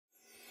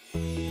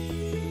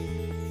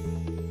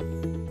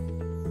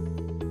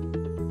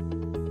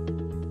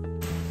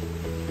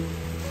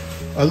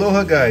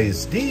Aloha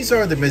guys, these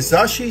are the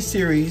Mezashi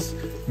series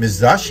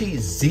Mezashi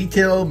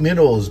Z-Tail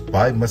Minnows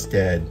by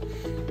Mustad.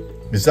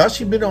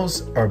 Mezashi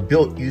minnows are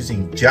built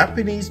using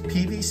Japanese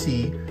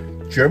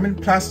PVC, German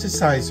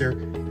plasticizer,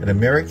 and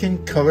American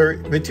color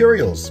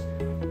materials.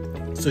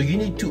 So you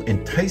need to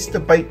entice the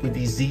bite with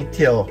these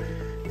Z-Tail.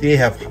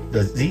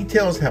 The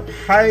Z-Tails have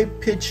high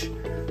pitch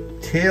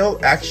tail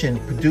action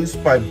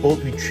produced by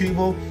both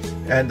retrieval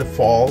and the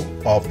fall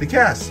of the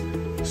cast.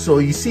 So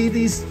you see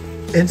these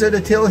ends of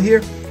the tail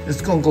here? It's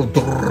going to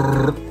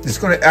go, it's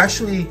going to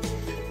actually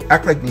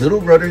act like little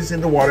rudders in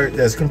the water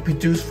that's going to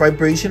produce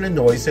vibration and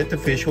noise that the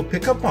fish will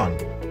pick up on.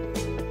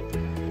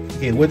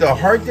 Okay, with a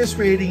hardness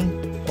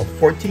rating of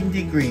 14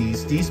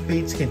 degrees, these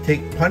baits can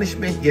take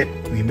punishment yet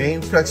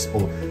remain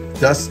flexible.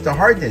 Thus the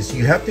hardness,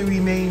 you have to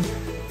remain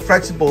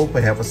flexible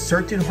but have a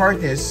certain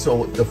hardness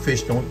so the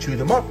fish don't chew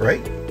them up,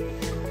 right?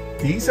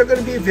 These are going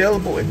to be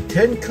available in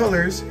 10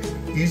 colors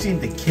using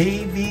the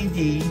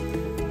KVD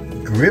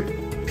grip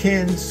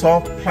pin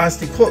soft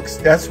plastic hooks.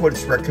 That's what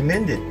it's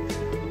recommended.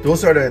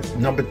 Those are the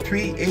number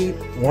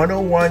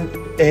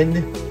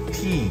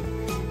 38101NP.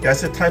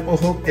 That's the type of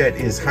hook that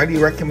is highly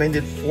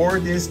recommended for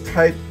this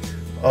type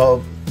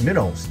of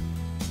minnows.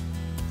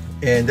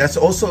 And that's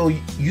also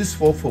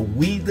useful for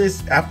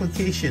weedless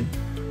application,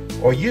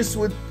 or use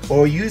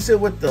it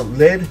with the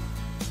lead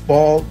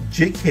ball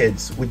jig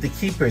heads with the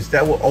keepers.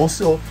 That will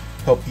also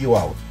help you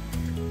out.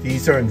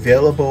 These are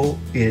available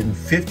in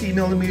 50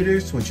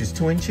 millimeters, which is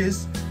 2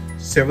 inches,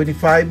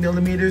 75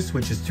 millimeters,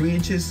 which is 3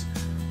 inches,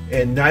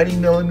 and 90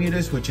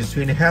 millimeters, which is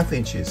 3.5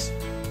 inches.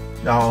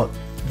 Now,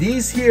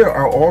 these here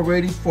are all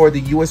ready for the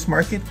US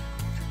market.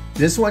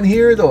 This one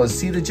here, though,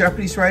 see the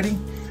Japanese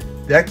writing?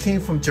 That came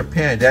from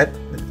Japan. That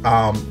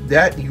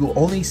you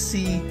only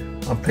see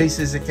on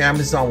places like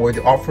Amazon where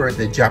they offer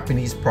the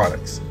Japanese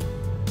products.